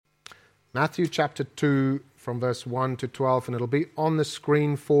Matthew chapter 2 from verse 1 to 12, and it'll be on the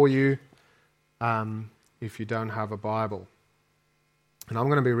screen for you if you don't have a Bible. And I'm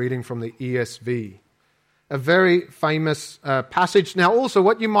going to be reading from the ESV. A very famous passage. Now also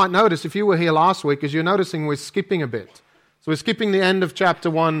what you might notice if you were here last week is you're noticing we're skipping a bit. So we're skipping the end of chapter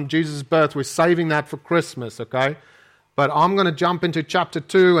 1, Jesus' birth. We're saving that for Christmas, okay? But I'm going to jump into chapter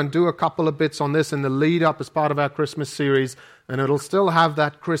 2 and do a couple of bits on this in the lead up as part of our Christmas series. And it'll still have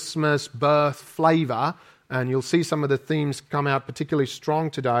that Christmas birth flavor. And you'll see some of the themes come out particularly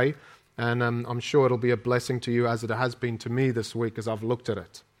strong today. And I'm sure it'll be a blessing to you as it has been to me this week as I've looked at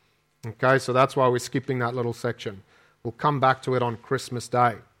it. Okay, so that's why we're skipping that little section. We'll come back to it on Christmas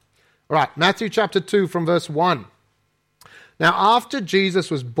Day. All right, Matthew chapter 2 from verse 1. Now after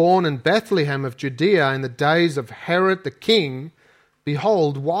Jesus was born in Bethlehem of Judea in the days of Herod the king,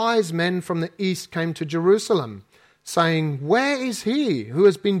 behold, wise men from the east came to Jerusalem, saying, Where is he who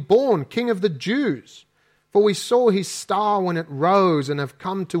has been born King of the Jews? For we saw his star when it rose and have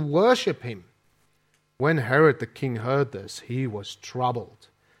come to worship him. When Herod the king heard this, he was troubled,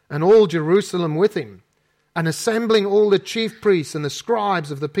 and all Jerusalem with him. And assembling all the chief priests and the scribes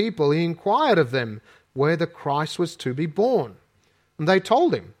of the people, he inquired of them where the Christ was to be born. And they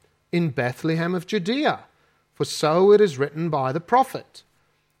told him, In Bethlehem of Judea, for so it is written by the prophet.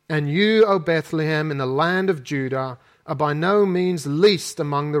 And you, O Bethlehem, in the land of Judah, are by no means least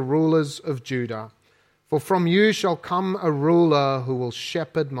among the rulers of Judah. For from you shall come a ruler who will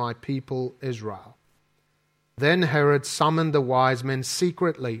shepherd my people Israel. Then Herod summoned the wise men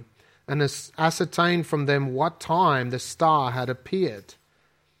secretly and ascertained from them what time the star had appeared.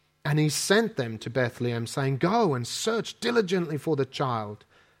 And he sent them to Bethlehem, saying, Go and search diligently for the child,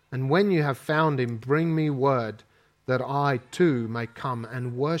 and when you have found him, bring me word, that I too may come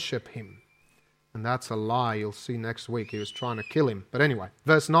and worship him. And that's a lie you'll see next week. He was trying to kill him. But anyway,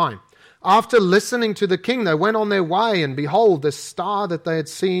 verse 9. After listening to the king, they went on their way, and behold, the star that they had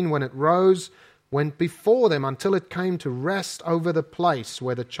seen when it rose went before them until it came to rest over the place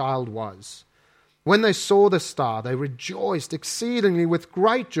where the child was. When they saw the star, they rejoiced exceedingly with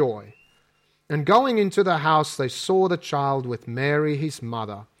great joy. And going into the house, they saw the child with Mary his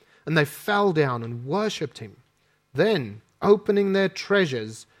mother, and they fell down and worshipped him. Then, opening their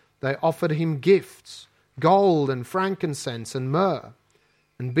treasures, they offered him gifts, gold and frankincense and myrrh.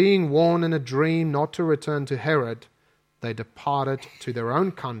 And being warned in a dream not to return to Herod, they departed to their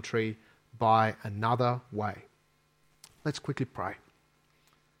own country by another way. Let's quickly pray.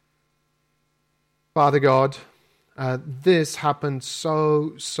 Father God, this happened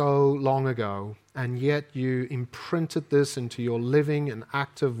so long ago, and yet you imprinted this into your living and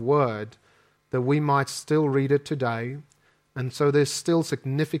active word that we might still read it today. And so there's still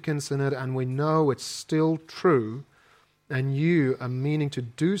significance in it, and we know it's still true, and you are meaning to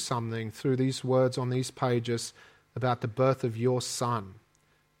do something through these words on these pages about the birth of your Son.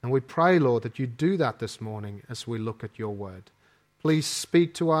 And we pray, Lord, that you do that this morning as we look at your word. Please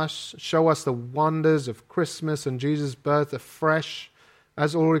speak to us, show us the wonders of Christmas and Jesus' birth afresh.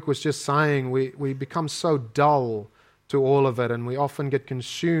 As Ulrich was just saying, we become so dull to all of it, and we often get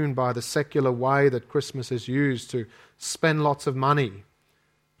consumed by the secular way that Christmas is used to spend lots of money.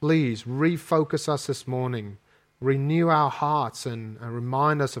 Please refocus us this morning, renew our hearts, and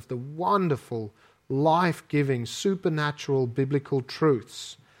remind us of the wonderful, life-giving, supernatural biblical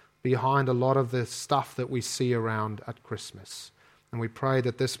truths behind a lot of the stuff that we see around at Christmas. And we pray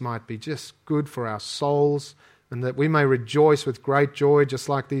that this might be just good for our souls, and that we may rejoice with great joy just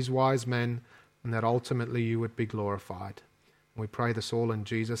like these wise men, and that ultimately you would be glorified. And we pray this all in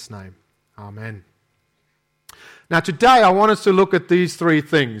Jesus' name. Amen. Now today I want us to look at these three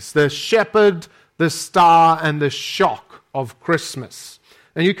things: the shepherd, the star, and the shock of Christmas.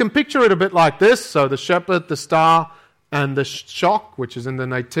 And you can picture it a bit like this. So the shepherd, the star, and the shock, which is in the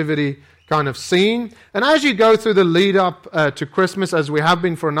nativity kind of scene. And as you go through the lead up to Christmas, as we have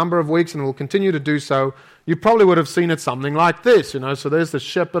been for a number of weeks and will continue to do so, you probably would have seen it something like this. So there's the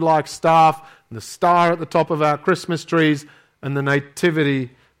shepherd-like staff, and the star at the top of our Christmas trees, and the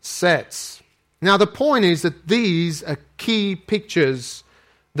nativity sets. Now the point is that these are key pictures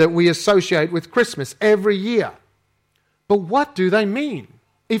that we associate with Christmas every year. But what do they mean?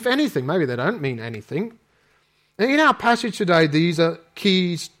 If anything, maybe they don't mean anything. In our passage today, these are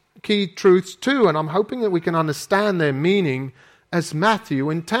key truths too, and I'm hoping that we can understand their meaning as Matthew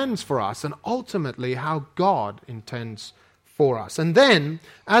intends for us, and ultimately how God intends for us. And then,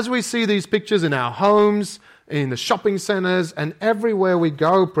 as we see these pictures in our homes, in the shopping centres, and everywhere we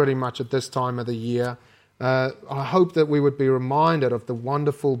go pretty much at this time of the year, I hope that we would be reminded of the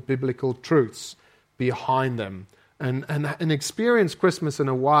wonderful biblical truths behind them and experience Christmas in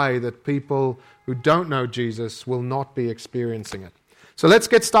a way that people who don't know Jesus will not be experiencing it. So let's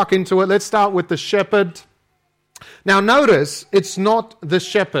get stuck into it. Let's start with the shepherd. Now notice, it's not the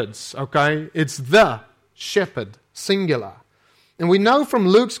shepherds, okay? It's the shepherd, singular. And we know from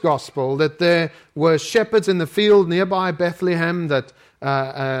Luke's gospel that there were shepherds in the field nearby Bethlehem that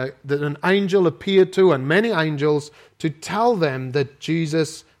an angel appeared to, and many angels, to tell them that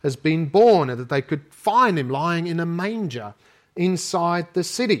Jesus has been born and that they could find him lying in a manger inside the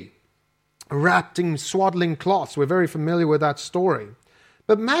city, wrapped in swaddling cloths. We're very familiar with that story.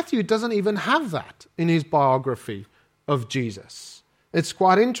 But Matthew doesn't even have that in his biography of Jesus. It's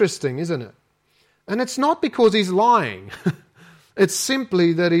quite interesting, isn't it? And it's not because he's lying. It's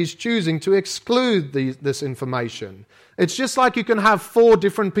simply that he's choosing to exclude this information. It's just like you can have 4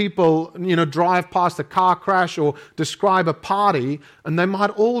 different people, drive past a car crash or describe a party, and they might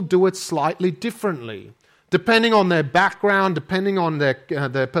all do it slightly differently. Depending on their background, depending on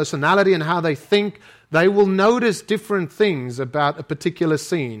their personality and how they think, they will notice different things about a particular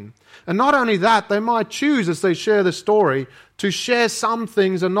scene. And not only that, they might choose as they share the story to share some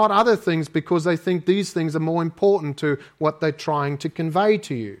things and not other things because they think these things are more important to what they're trying to convey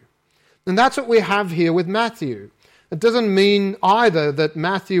to you. And that's what we have here with Matthew. It doesn't mean either that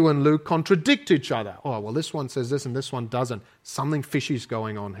Matthew and Luke contradict each other. Oh, well, this one says this and this one doesn't. Something fishy's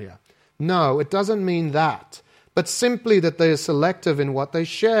going on here. No, it doesn't mean that. But simply that they are selective in what they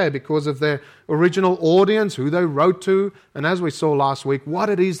share because of their original audience, who they wrote to, and as we saw last week, what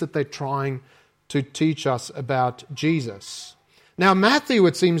it is that they're trying to teach us about Jesus. Now, Matthew,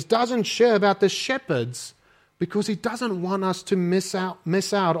 it seems, doesn't share about the shepherds because he doesn't want us to miss out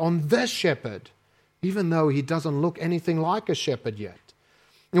on the shepherd, even though he doesn't look anything like a shepherd yet.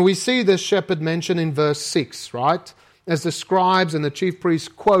 And we see this shepherd mentioned in verse 6, right? As the scribes and the chief priests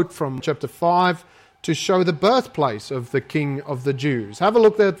quote from chapter 5 to show the birthplace of the King of the Jews. Have a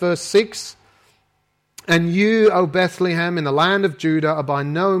look there at verse 6. And you, O Bethlehem, in the land of Judah, are by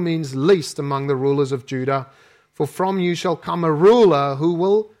no means least among the rulers of Judah, for from you shall come a ruler who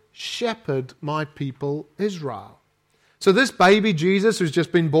will shepherd my people Israel. So this baby Jesus, who's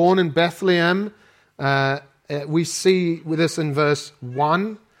just been born in Bethlehem, we see with this in verse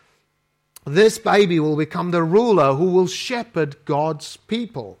 1, this baby will become the ruler who will shepherd God's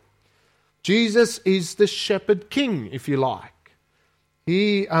people. Jesus is the shepherd king, if you like.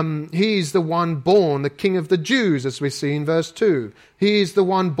 He is the one born, the King of the Jews, as we see in verse 2. He is the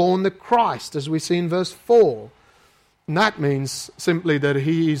one born the Christ, as we see in verse 4. And that means simply that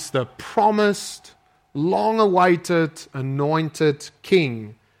he is the promised, long-awaited, anointed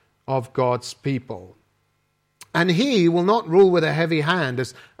King of God's people. And he will not rule with a heavy hand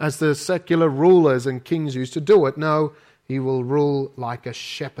as the secular rulers and kings used to do it. No, he will rule like a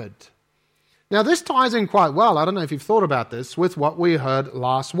shepherd. Now, this ties in quite well, I don't know if you've thought about this, with what we heard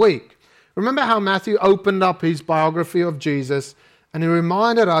last week. Remember how Matthew opened up his biography of Jesus and he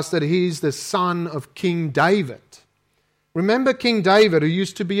reminded us that he's the son of King David. Remember King David, who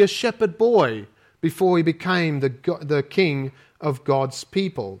used to be a shepherd boy before he became the king of God's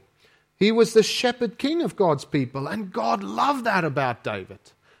people. He was the shepherd king of God's people, and God loved that about David.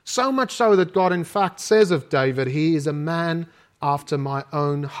 So much so that God, in fact, says of David, he is a man after my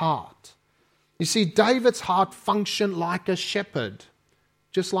own heart. You see, David's heart functioned like a shepherd,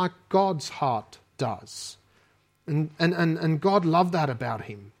 just like God's heart does. And God loved that about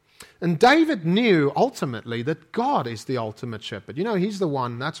him. And David knew ultimately that God is the ultimate shepherd. You know, he's the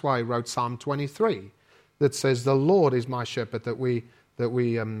one, that's why he wrote Psalm 23, that says, the Lord is my shepherd, that we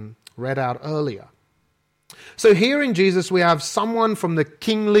read out earlier. So here in Jesus we have someone from the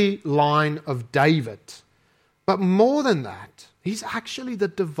kingly line of David. But more than that, he's actually the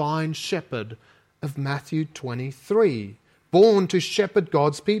divine shepherd of Matthew 23, born to shepherd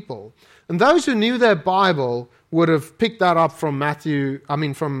God's people. And those who knew their Bible would have picked that up from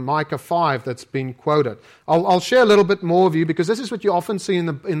from Micah 5 that's been quoted. I'll share a little bit more of you because this is what you often see in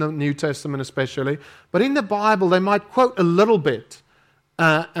the New Testament especially. But in the Bible they might quote a little bit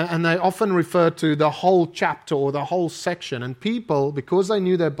and they often refer to the whole chapter or the whole section. And people, because they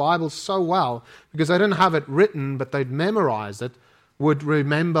knew their Bible so well, because they didn't have it written but they'd memorized it, would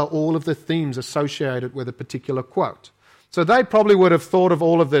remember all of the themes associated with a particular quote. So they probably would have thought of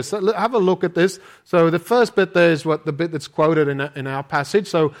all of this. Have a look at this. So the first bit there is the bit that's quoted in our passage.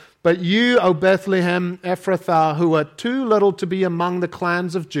 So, but you, O Bethlehem Ephrathah, who are too little to be among the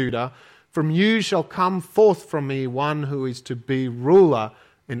clans of Judah, from you shall come forth from me one who is to be ruler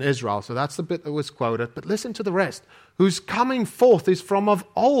in Israel. So that's the bit that was quoted. But listen to the rest. Whose coming forth is from of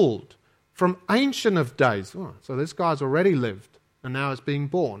old, from ancient of days. Oh, so this guy's already lived and now is being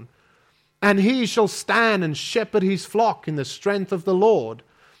born. And he shall stand and shepherd his flock in the strength of the Lord,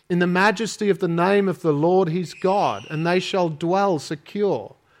 in the majesty of the name of the Lord his God, and they shall dwell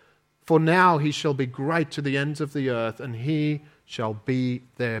secure. For now he shall be great to the ends of the earth, and he shall be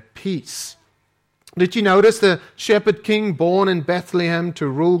their peace. Did you notice the shepherd king born in Bethlehem to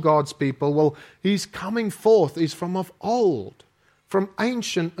rule God's people? Well, he's coming forth. He's from of old, from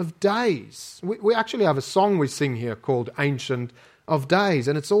ancient of days. We actually have a song we sing here called Ancient of Days,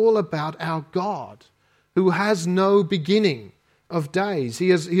 and it's all about our God who has no beginning of days. He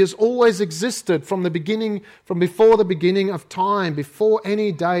has always existed from the beginning, from before the beginning of time, before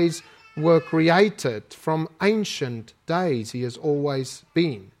any days were created. From ancient days he has always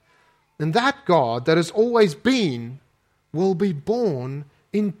been. And that God that has always been will be born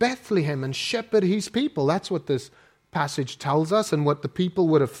in Bethlehem and shepherd his people. That's what this passage tells us, and what the people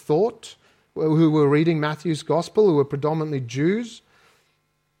would have thought who were reading Matthew's gospel, who were predominantly Jews.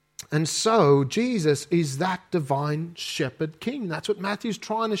 And so Jesus is that divine shepherd king. That's what Matthew's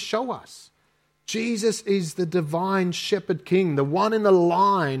trying to show us. Jesus is the divine shepherd king, the one in the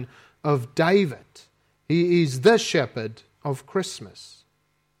line of David. He is the shepherd of Christmas.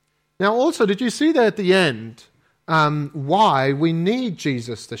 Now also, did you see there at the end why we need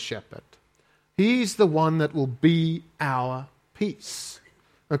Jesus the shepherd? He's the one that will be our peace.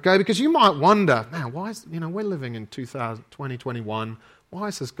 Okay, because you might wonder, man, why is, we're living in 2021. Why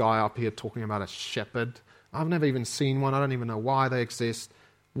is this guy up here talking about a shepherd? I've never even seen one. I don't even know why they exist.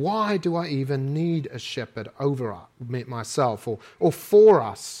 Why do I even need a shepherd over myself or for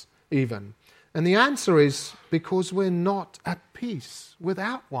us even? And the answer is because we're not at peace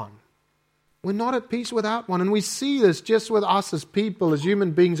without one. We're not at peace without one. And we see this just with us as people, as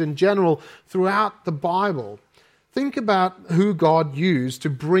human beings in general, throughout the Bible. Think about who God used to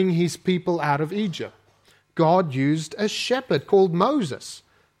bring his people out of Egypt. God used a shepherd called Moses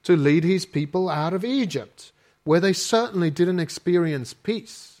to lead his people out of Egypt, where they certainly didn't experience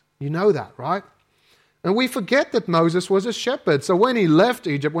peace. You know that, right? And we forget that Moses was a shepherd. So when he left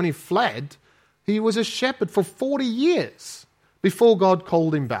Egypt, when he fled, he was a shepherd for 40 years before God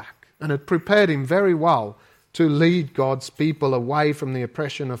called him back. And it prepared him very well to lead God's people away from the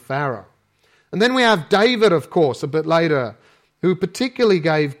oppression of Pharaoh. And then we have David, of course, a bit later, who particularly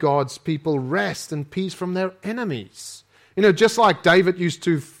gave God's people rest and peace from their enemies. Just like David used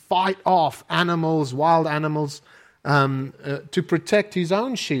to fight off animals, wild animals, to protect his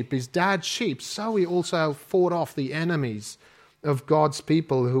own sheep, his dad's sheep, so he also fought off the enemies of God's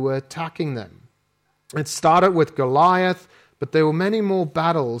people who were attacking them. It started with Goliath, but there were many more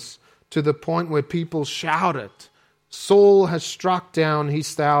battles to the point where people shouted, Saul has struck down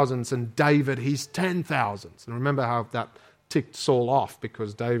his thousands and David his 10,000s. And remember how that ticked Saul off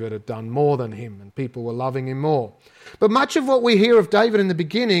because David had done more than him and people were loving him more. But much of what we hear of David in the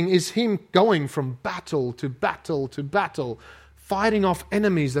beginning is him going from battle to battle to battle, fighting off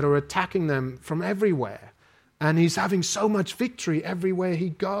enemies that are attacking them from everywhere. And he's having so much victory everywhere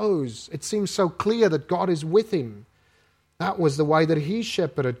he goes. It seems so clear that God is with him. That was the way that he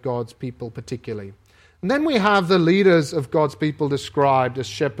shepherded God's people particularly. And then we have the leaders of God's people described as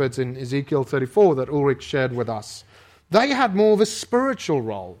shepherds in Ezekiel 34 that Ulrich shared with us. They had more of a spiritual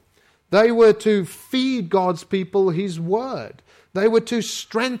role. They were to feed God's people his word. They were to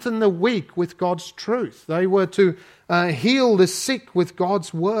strengthen the weak with God's truth. They were to heal the sick with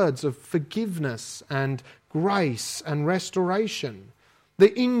God's words of forgiveness and grace and restoration.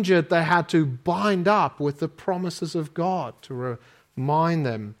 The injured they had to bind up with the promises of God to remind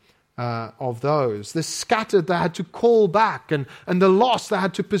them of those. The scattered they had to call back, and the lost they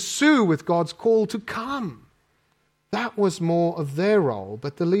had to pursue with God's call to come. That was more of their role,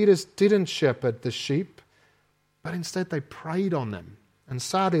 but the leaders didn't shepherd the sheep, but instead they preyed on them. And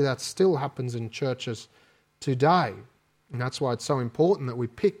sadly that still happens in churches today. And that's why it's so important that we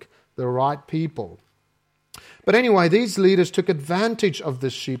pick the right people. But anyway, these leaders took advantage of the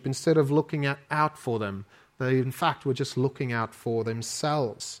sheep instead of looking out for them. They, in fact, were just looking out for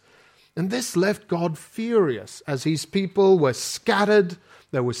themselves. And this left God furious as his people were scattered,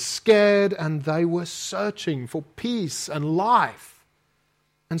 they were scared, and they were searching for peace and life.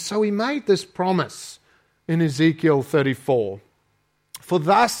 And so he made this promise in Ezekiel 34. For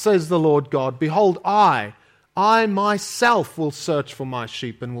thus says the Lord God, behold, I myself will search for my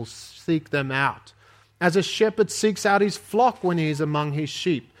sheep and will seek them out. As a shepherd seeks out his flock when he is among his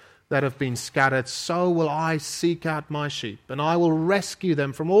sheep that have been scattered, so will I seek out my sheep, and I will rescue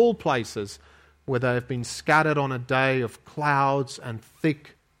them from all places where they have been scattered on a day of clouds and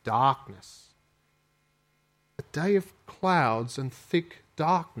thick darkness. A day of clouds and thick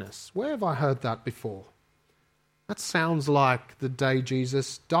darkness. Where have I heard that before? That sounds like the day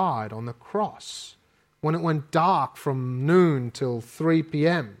Jesus died on the cross, when it went dark from noon till 3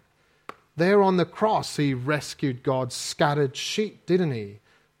 p.m. There on the cross, he rescued God's scattered sheep, didn't he?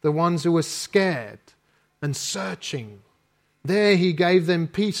 The ones who were scared and searching. There he gave them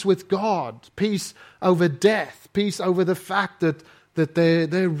peace with God, peace over death, peace over the fact that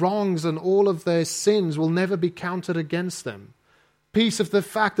their wrongs and all of their sins will never be counted against them. Peace of the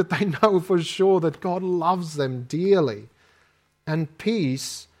fact that they know for sure that God loves them dearly. And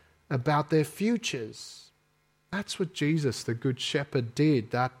peace about their futures. That's what Jesus, the Good Shepherd,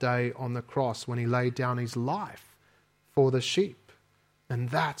 did that day on the cross when he laid down his life for the sheep. And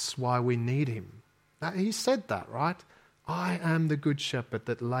that's why we need him. He said that, right? I am the Good Shepherd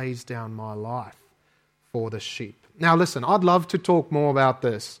that lays down my life for the sheep. Now listen, I'd love to talk more about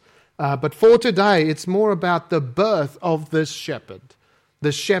this. But for today, it's more about the birth of this shepherd,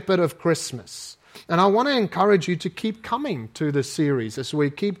 the shepherd of Christmas. And I want to encourage you to keep coming to the series as we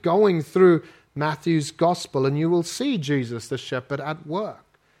keep going through Matthew's gospel, and you will see Jesus, the shepherd, at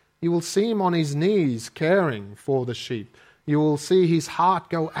work. You will see him on his knees caring for the sheep. You will see his heart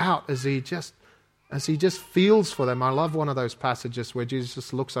go out as he just feels for them. I love one of those passages where Jesus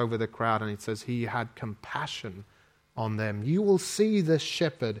just looks over the crowd and he says he had compassion on them. You will see the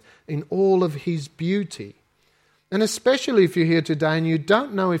shepherd in all of his beauty. And especially if you're here today and you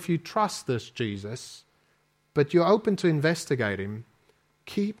don't know if you trust this Jesus, but you're open to investigate him,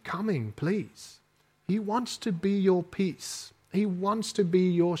 keep coming, please. He wants to be your peace. He wants to be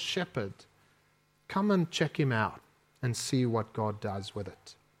your shepherd. Come and check him out and see what God does with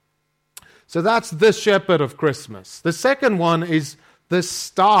it. So that's the shepherd of Christmas. The second one is the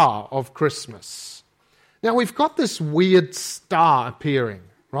star of Christmas. Now we've got this weird star appearing,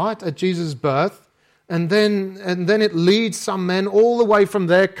 right, at Jesus' birth, and then it leads some men all the way from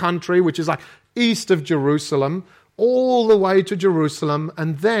their country, which is like east of Jerusalem, all the way to Jerusalem,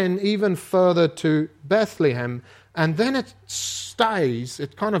 and then even further to Bethlehem, and then it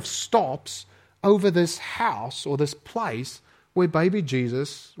kind of stops over this house or this place where baby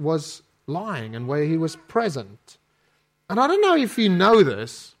Jesus was lying and where he was present. And I don't know if you know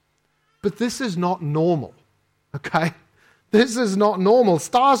this, but this is not normal, okay? This is not normal.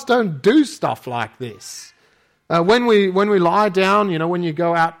 Stars don't do stuff like this. When we lie down, when you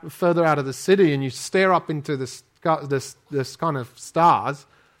go out further out of the city and you stare up into this kind of stars,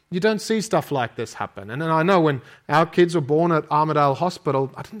 you don't see stuff like this happen. And then I know when our kids were born at Armidale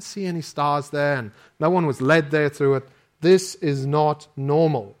Hospital, I didn't see any stars there and no one was led there through it. This is not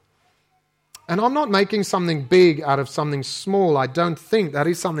normal. And I'm not making something big out of something small. I don't think that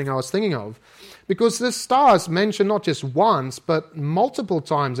is something I was thinking of. Because the star is mentioned not just once, but multiple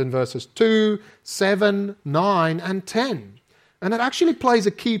times in verses 2, 7, 9, and 10. And it actually plays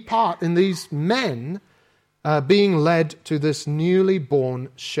a key part in these men being led to this newly born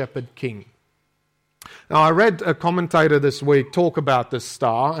shepherd king. Now, I read a commentator this week talk about this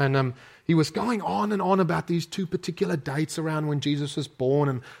star, and he was going on and on about these two particular dates around when Jesus was born,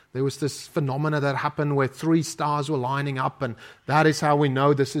 and there was this phenomena that happened where 3 stars were lining up, and that is how we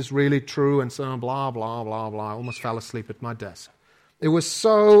know this is really true, and so blah, blah, blah, blah. I almost fell asleep at my desk. It was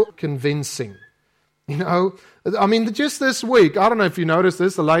so convincing. Just this week, I don't know if you noticed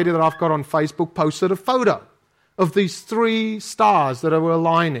this, the lady that I've got on Facebook posted a photo of these 3 stars that were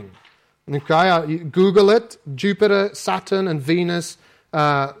aligning. Okay, Google it, Jupiter, Saturn, and Venus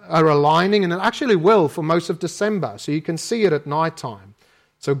are aligning, and it actually will for most of December, so you can see it at night time.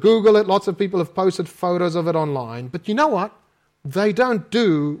 So Google it, lots of people have posted photos of it online, but you know what? They don't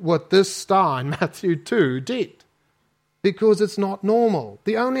do what this star in Matthew 2 did, because it's not normal.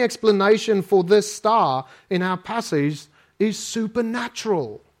 The only explanation for this star in our passage is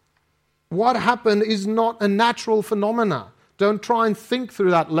supernatural. What happened is not a natural phenomena. Don't try and think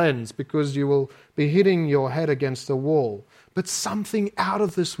through that lens, because you will be hitting your head against the wall. But something out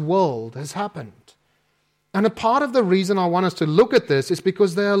of this world has happened. And a part of the reason I want us to look at this is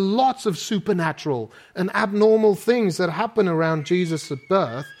because there are lots of supernatural and abnormal things that happen around Jesus'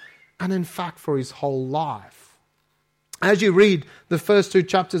 birth, and in fact for his whole life. As you read the first 2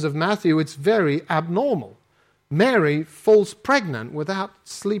 chapters of Matthew, it's very abnormal. Mary falls pregnant without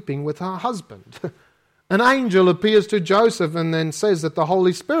sleeping with her husband. An angel appears to Joseph and then says that the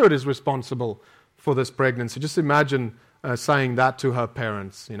Holy Spirit is responsible for this pregnancy. Just imagine saying that to her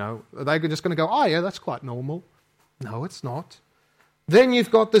parents, Are they just going to go, oh yeah, that's quite normal? No, it's not. Then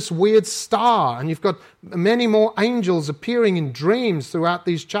you've got this weird star, and you've got many more angels appearing in dreams throughout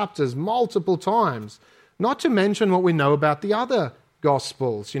these chapters multiple times. Not to mention what we know about the other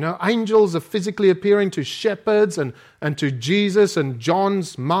Gospels. Angels are physically appearing to shepherds and to Jesus and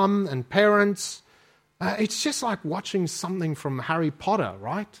John's mum and parents. It's just like watching something from Harry Potter,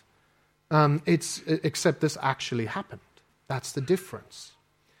 right? Except this actually happened. That's the difference.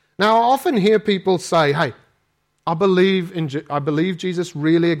 Now, I often hear people say, hey, I believe Jesus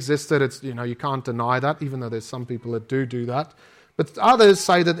really existed. It's, you can't deny that, even though there's some people that do that. But others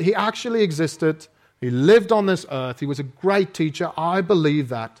say that he actually existed. He lived on this earth. He was a great teacher. I believe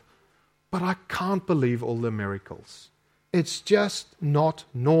that. But I can't believe all the miracles. It's just not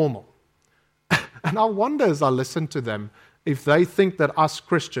normal. And I wonder as I listen to them if they think that us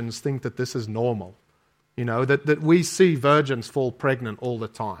Christians think that this is normal. That we see virgins fall pregnant all the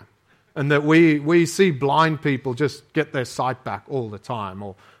time. And that we see blind people just get their sight back all the time.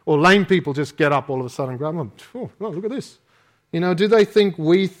 Or lame people just get up all of a sudden and grab them. Oh, look at this. Do they think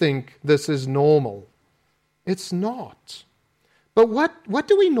we think this is normal? It's not. But what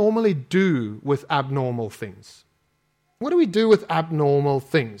do we normally do with abnormal things? What do we do with abnormal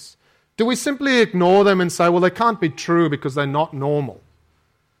things? Do we simply ignore them and say, well, they can't be true because they're not normal?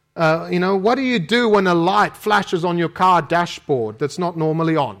 What do you do when a light flashes on your car dashboard that's not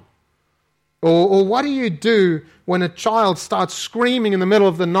normally on? Or what do you do when a child starts screaming in the middle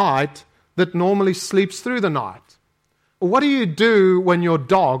of the night that normally sleeps through the night? Or what do you do when your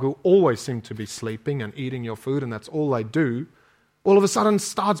dog, who always seems to be sleeping and eating your food, and that's all they do, all of a sudden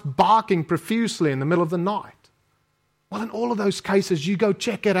starts barking profusely in the middle of the night? Well, in all of those cases, you go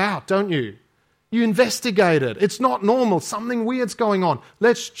check it out, don't you? You investigate it. It's not normal. Something weird's going on.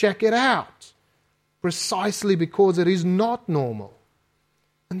 Let's check it out. Precisely because it is not normal.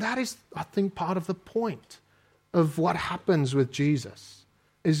 And that is, I think, part of the point of what happens with Jesus,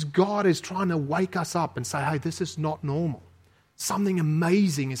 is God is trying to wake us up and say, hey, this is not normal. Something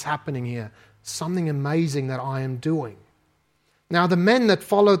amazing is happening here. Something amazing that I am doing. Now, the men that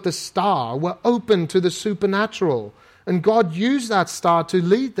followed the star were open to the supernatural, and God used that star to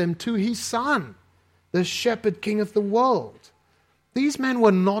lead them to his Son, the shepherd king of the world. These men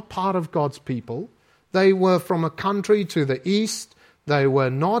were not part of God's people. They were from a country to the east. They were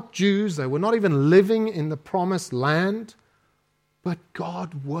not Jews. They were not even living in the promised land. But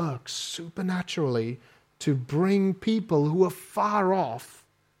God works supernaturally to bring people who are far off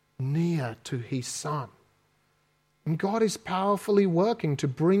near to his Son. And God is powerfully working to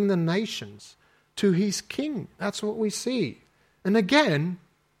bring the nations to his King. That's what we see. And again,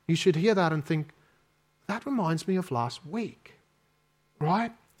 you should hear that and think, that reminds me of last week,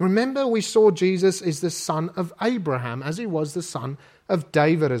 right? Remember, we saw Jesus is the son of Abraham, as he was the son of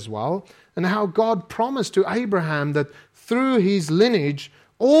David as well, and how God promised to Abraham that through his lineage,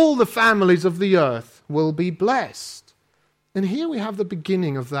 all the families of the earth will be blessed. And here we have the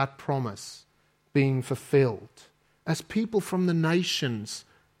beginning of that promise being fulfilled, as people from the nations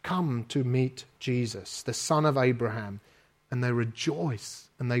come to meet Jesus, the son of Abraham, and they rejoice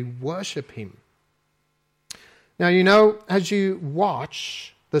and they worship him. Now, as you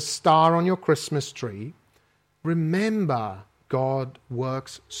watch the star on your Christmas tree, remember God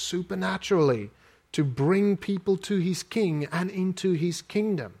works supernaturally to bring people to his King and into his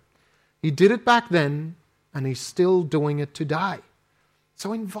kingdom. He did it back then, and he's still doing it today.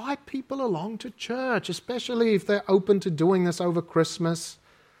 So invite people along to church, especially if they're open to doing this over Christmas,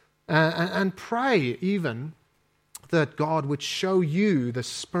 and pray even that God would show you the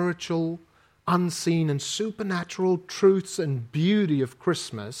spiritual, unseen and supernatural truths and beauty of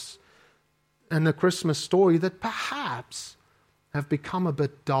Christmas and the Christmas story that perhaps have become a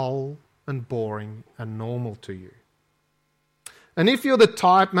bit dull and boring and normal to you. And if you're the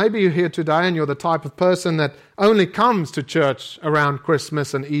type, maybe you're here today and you're the type of person that only comes to church around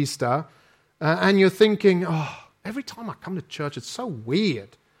Christmas and Easter, and you're thinking, every time I come to church it's so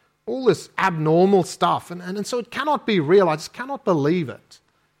weird, all this abnormal stuff, and so it cannot be real, I just cannot believe it.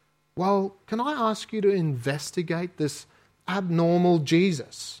 Well, can I ask you to investigate this abnormal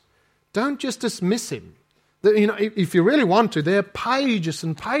Jesus? Don't just dismiss him. If you really want to, there are pages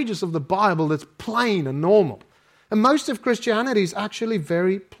and pages of the Bible that's plain and normal. And most of Christianity is actually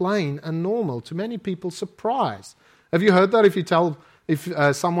very plain and normal, to many people's surprise. Have you heard that?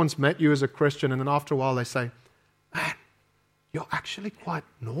 If someone's met you as a Christian and then after a while they say, man, you're actually quite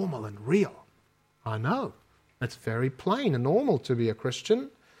normal and real. I know. It's very plain and normal to be a Christian.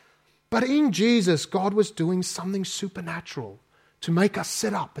 But in Jesus, God was doing something supernatural to make us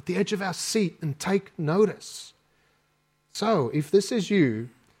sit up at the edge of our seat and take notice. So, if this is you,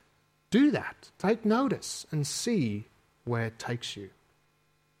 do that. Take notice and see where it takes you.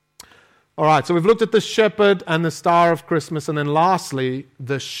 All right, so we've looked at the shepherd and the star of Christmas, and then lastly,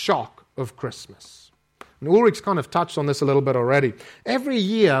 the shock of Christmas. And Ulrich's kind of touched on this a little bit already. Every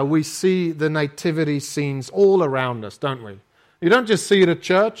year we see the nativity scenes all around us, don't we? You don't just see it at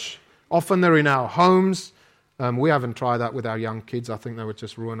church. Often they're in our homes. We haven't tried that with our young kids. I think they would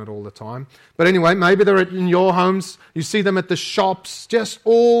just ruin it all the time. But anyway, maybe they're in your homes. You see them at the shops, just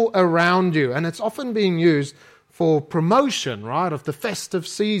all around you. And it's often being used for promotion, right, of the festive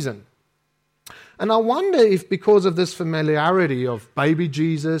season. And I wonder if because of this familiarity of baby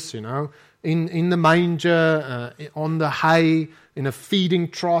Jesus, in the manger, on the hay, in a feeding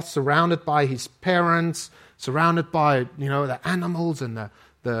trough, surrounded by his parents, surrounded by, the animals and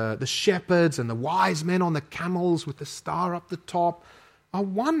the shepherds and the wise men on the camels with the star up the top. I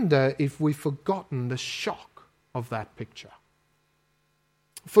wonder if we've forgotten the shock of that picture.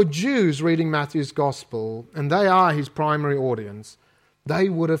 For Jews reading Matthew's Gospel, and they are his primary audience, they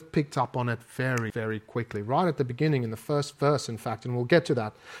would have picked up on it very, very quickly, right at the beginning, in the first verse, in fact, and we'll get to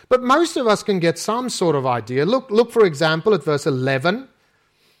that. But most of us can get some sort of idea. Look, for example, at verse 11.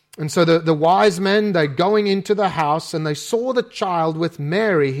 And so the wise men, they're going into the house, and they saw the child with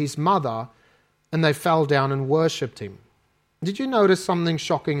Mary, his mother, and they fell down and worshipped him. Did you notice something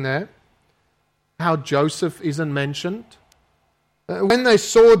shocking there? How Joseph isn't mentioned? When they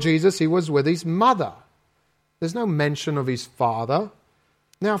saw Jesus, he was with his mother. There's no mention of his father.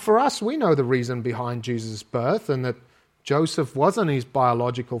 Now, for us, we know the reason behind Jesus' birth and that Joseph wasn't his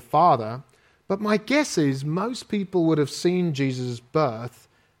biological father. But my guess is most people would have seen Jesus' birth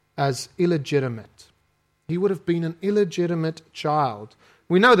as illegitimate. He would have been an illegitimate child.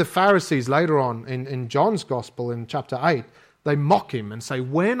 We know the Pharisees later on in John's Gospel in chapter 8, they mock him and say,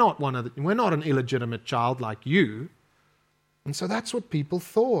 we're not an illegitimate child like you. And so that's what people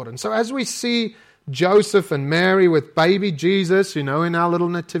thought. And so as we see Joseph and Mary with baby Jesus, in our little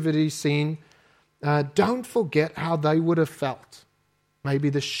nativity scene, don't forget how they would have felt. Maybe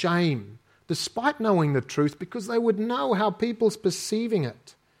the shame, despite knowing the truth, because they would know how people's perceiving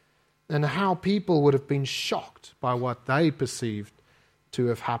it and how people would have been shocked by what they perceived to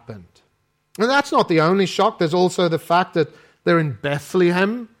have happened. And that's not the only shock. There's also the fact that they're in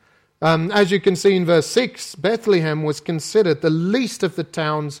Bethlehem. As you can see in verse 6, Bethlehem was considered the least of the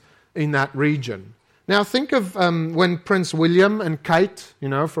towns in that region. Now think of when Prince William and Kate,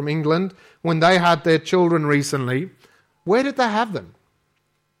 from England, when they had their children recently, where did they have them?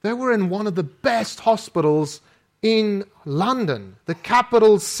 They were in one of the best hospitals in London, the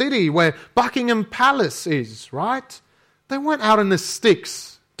capital city where Buckingham Palace is, right? They weren't out in the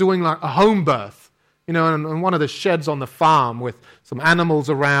sticks doing like a home birth, in one of the sheds on the farm with some animals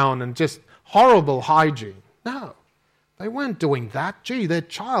around and just horrible hygiene. No, they weren't doing that. Gee, their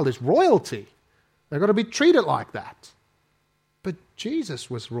child is royalty. They've got to be treated like that. But Jesus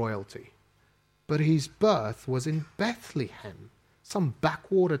was royalty. But his birth was in Bethlehem, some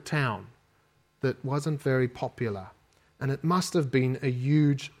backwater town that wasn't very popular. And it must have been a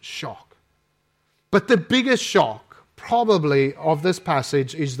huge shock. But the biggest shock, probably, of this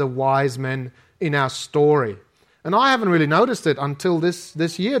passage is the wise men in our story. And I haven't really noticed it until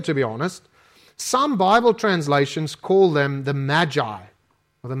this year, to be honest. Some Bible translations call them the Magi,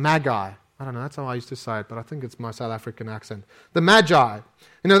 or the Magi. I don't know, that's how I used to say it, but I think it's my South African accent. The Magi.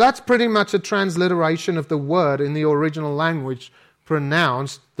 That's pretty much a transliteration of the word in the original language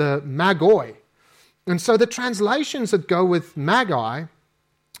pronounced the Magoi. And so the translations that go with Magi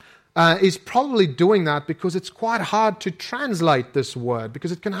is probably doing that because it's quite hard to translate this word,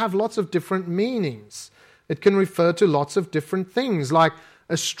 because it can have lots of different meanings. It can refer to lots of different things, like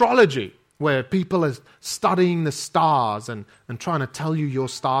astrology, where people are studying the stars and trying to tell you your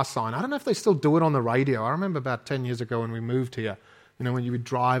star sign. I don't know if they still do it on the radio. I remember about 10 years ago when we moved here, when you were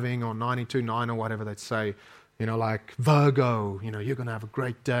driving on 92.9 or whatever, they'd say, like Virgo, you're going to have a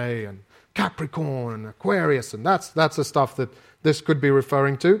great day, and Capricorn and Aquarius, and that's the stuff that this could be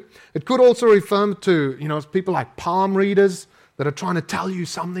referring to. It could also refer to, people like palm readers that are trying to tell you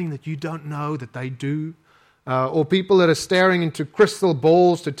something that you don't know that they do. Or people that are staring into crystal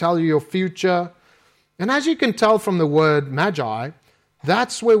balls to tell you your future. And as you can tell from the word magi,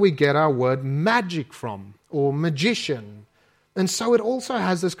 that's where we get our word magic from, or magician. And so it also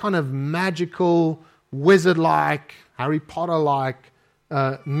has this kind of magical, wizard-like, Harry Potter-like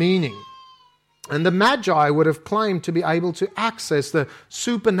meaning. And the Magi would have claimed to be able to access the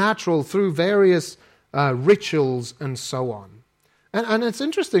supernatural through various rituals and so on. And it's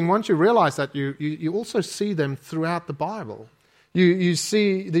interesting, once you realize that, you also see them throughout the Bible. You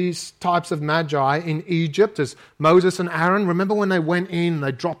see these types of magi in Egypt as Moses and Aaron. Remember when they went in,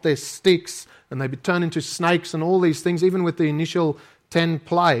 they dropped their sticks and they turned into snakes and all these things. Even with the initial 10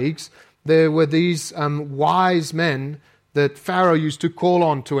 plagues, there were these wise men that Pharaoh used to call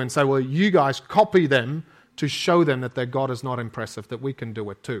on to and say, well, you guys copy them to show them that their God is not impressive, that we can do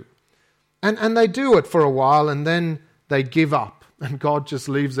it too. And they do it for a while, and then they give up. And God just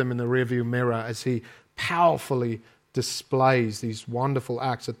leaves them in the rearview mirror as he powerfully displays these wonderful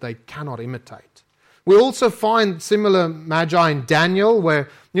acts that they cannot imitate. We also find similar magi in Daniel, where,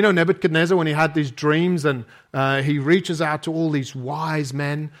 Nebuchadnezzar, when he had these dreams and he reaches out to all these wise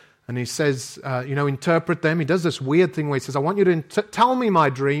men and he says, interpret them. He does this weird thing where he says, I want you to tell me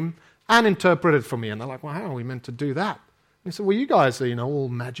my dream and interpret it for me. And they're like, well, how are we meant to do that? And he said, well, you guys are, all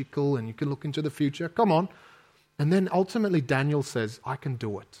magical and you can look into the future. Come on. And then ultimately Daniel says, I can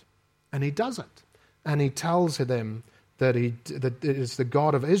do it. And he does it. And he tells them that it is the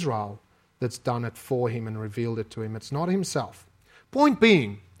God of Israel that's done it for him and revealed it to him. It's not himself. Point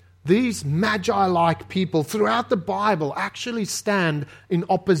being, these magi-like people throughout the Bible actually stand in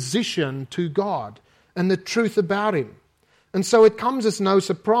opposition to God and the truth about him. And so it comes as no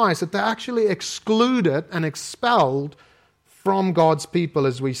surprise that they're actually excluded and expelled from God's people,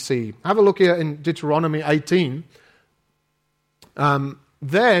 as we see. Have a look here in Deuteronomy 18.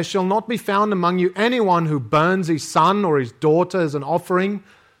 There shall not be found among you anyone who burns his son or his daughter as an offering,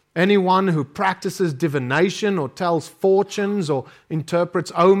 anyone who practices divination or tells fortunes or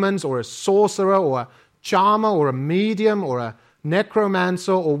interprets omens, or a sorcerer or a charmer or a medium or a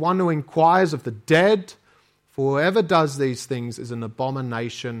necromancer or one who inquires of the dead. For whoever does these things is an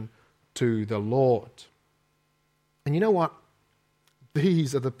abomination to the Lord. And you know what?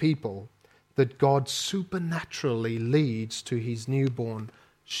 These are the people that God supernaturally leads to his newborn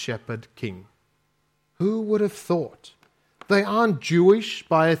shepherd king. Who would have thought? They aren't Jewish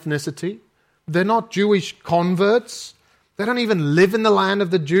by ethnicity. They're not Jewish converts. They don't even live in the land of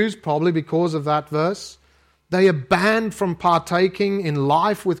the Jews, probably because of that verse. They are banned from partaking in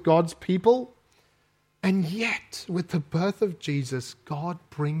life with God's people. And yet, with the birth of Jesus, God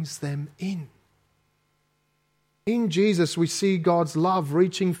brings them in. In Jesus, we see God's love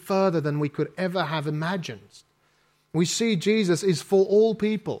reaching further than we could ever have imagined. We see Jesus is for all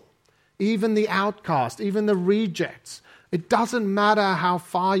people, even the outcast, even the rejects. It doesn't matter how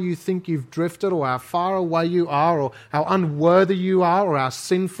far you think you've drifted or how far away you are or how unworthy you are or how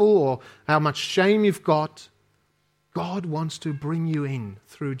sinful or how much shame you've got. God wants to bring you in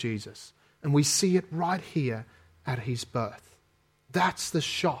through Jesus. And we see it right here at his birth. That's the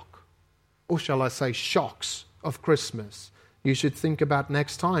shock, or shall I say shocks, of Christmas you should think about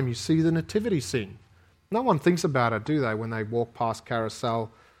next time you see the nativity scene. No one thinks about it, do they, when they walk past Carousel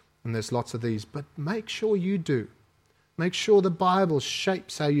and there's lots of these. But make sure you do. Make sure the Bible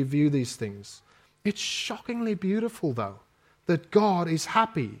shapes how you view these things. It's shockingly beautiful, though, that God is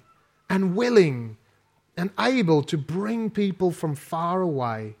happy and willing and able to bring people from far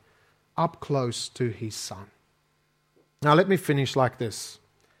away up close to his Son. Now let me finish like this.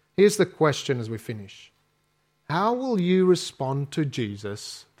 Here's the question as we finish. How will you respond to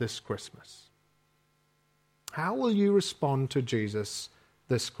Jesus this Christmas? How will you respond to Jesus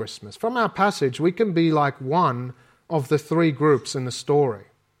this Christmas? From our passage, we can be like one of the three groups in the story.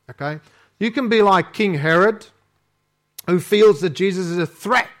 Okay? You can be like King Herod, who feels that Jesus is a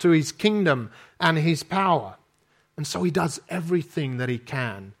threat to his kingdom and his power. And so he does everything that he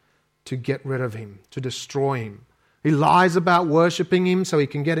can to get rid of him, to destroy him. He lies about worshipping him so he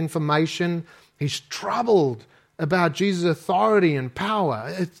can get information. He's troubled about Jesus' authority and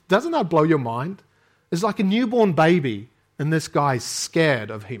power. Doesn't that blow your mind? It's like a newborn baby, and this guy's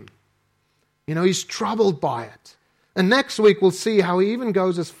scared of him. He's troubled by it. And next week we'll see how he even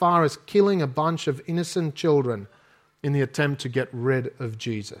goes as far as killing a bunch of innocent children in the attempt to get rid of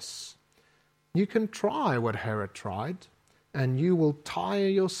Jesus. You can try what Herod tried, and you will tire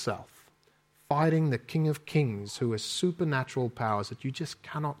yourself fighting the King of Kings, who has supernatural powers that you just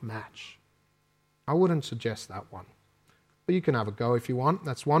cannot match. I wouldn't suggest that one. But you can have a go if you want.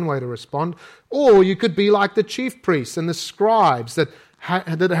 That's one way to respond. Or you could be like the chief priests and the scribes that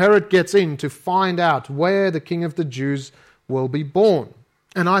Herod gets in to find out where the King of the Jews will be born.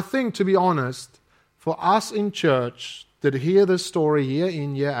 And I think, to be honest, for us in church that hear this story year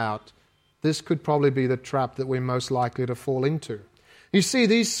in, year out, this could probably be the trap that we're most likely to fall into. You see,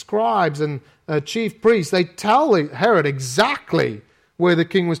 these scribes and chief priests, they tell Herod exactly where the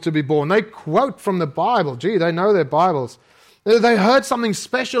king was to be born. They quote from the Bible. Gee, they know their Bibles. They heard something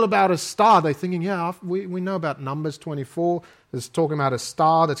special about a star. They're thinking, yeah, we know about Numbers 24. It's talking about a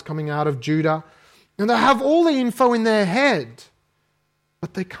star that's coming out of Judah. And they have all the info in their head.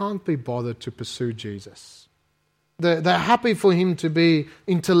 But they can't be bothered to pursue Jesus. They're happy for him to be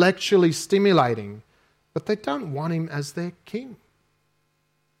intellectually stimulating. But they don't want him as their king.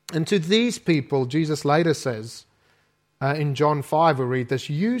 And to these people, Jesus later says, in John 5 we read this,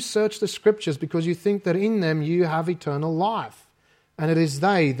 you search the scriptures because you think that in them you have eternal life, and it is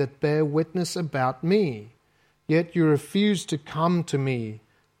they that bear witness about me. yet you refuse to come to me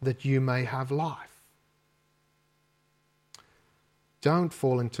that you may have life. Don't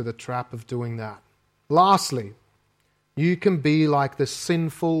fall into the trap of doing that. Lastly, you can be like the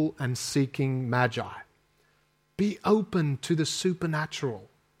sinful and seeking magi. Be open to the supernatural.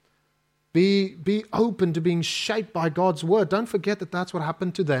 Be open to being shaped by God's word. Don't forget that that's what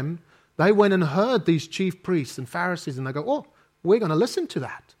happened to them. They went and heard these chief priests and Pharisees, and they go, oh, we're going to listen to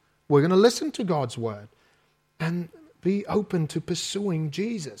that. We're going to listen to God's word. And be open to pursuing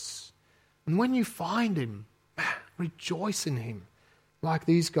Jesus. And when you find him, rejoice in him like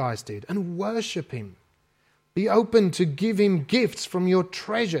these guys did and worship him. Be open to give him gifts from your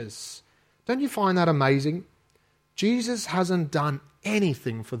treasures. Don't you find that amazing? Jesus hasn't done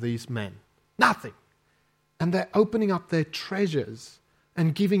anything for these men. Nothing. And they're opening up their treasures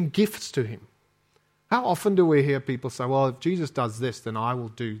and giving gifts to him. How often do we hear people say, well, if Jesus does this, then I will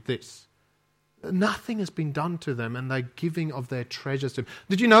do this. Nothing has been done to them, and they're giving of their treasures to him.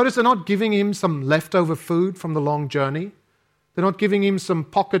 Did you notice they're not giving him some leftover food from the long journey? They're not giving him some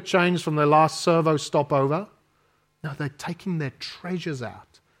pocket change from their last servo stopover. No, they're taking their treasures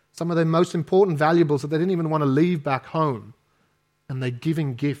out, some of their most important valuables that they didn't even want to leave back home, and they're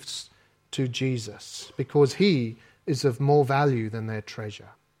giving gifts to Jesus because he is of more value than their treasure.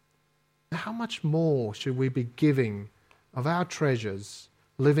 Now, how much more should we be giving of our treasures,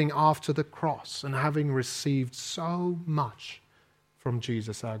 living after the cross and having received so much from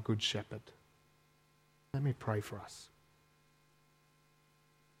Jesus, our good shepherd? Let me pray for us.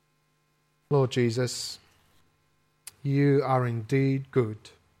 Lord Jesus, you are indeed good.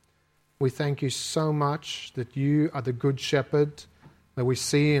 We thank you so much that you are the good shepherd that we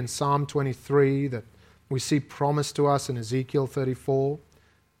see in Psalm 23, that we see promised to us in Ezekiel 34,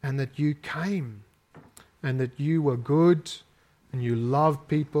 and that you came and that you were good and you loved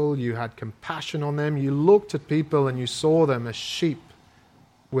people, you had compassion on them, you looked at people and you saw them as sheep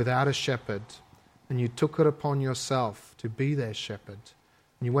without a shepherd, and you took it upon yourself to be their shepherd.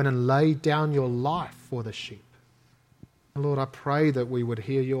 And you went and laid down your life for the sheep. And Lord, I pray that we would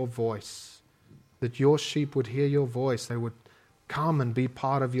hear your voice, that your sheep would hear your voice. They would come and be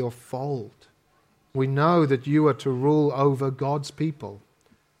part of your fold. We know that you are to rule over God's people.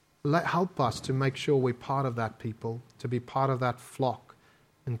 Help us to make sure we're part of that people, to be part of that flock,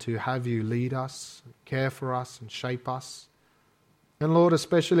 and to have you lead us, care for us, and shape us. And Lord,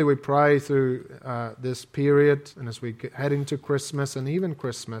 especially we pray through this period, and as we head into Christmas and even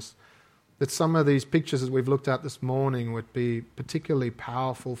Christmas, that some of these pictures that we've looked at this morning would be particularly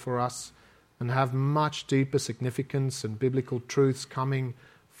powerful for us and have much deeper significance and biblical truths coming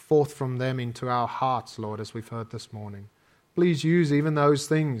forth from them into our hearts, Lord, as we've heard this morning. Please use even those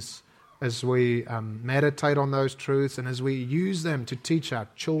things as we meditate on those truths and as we use them to teach our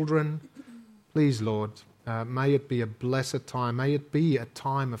children. Please, Lord, may it be a blessed time. May it be a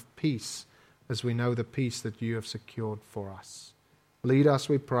time of peace as we know the peace that you have secured for us. Lead us,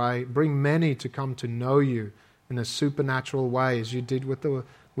 we pray. Bring many to come to know you in a supernatural way as you did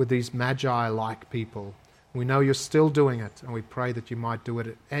with these magi-like people. We know you're still doing it, and we pray that you might do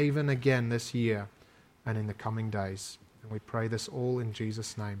it even again this year and in the coming days. And we pray this all in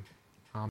Jesus' name.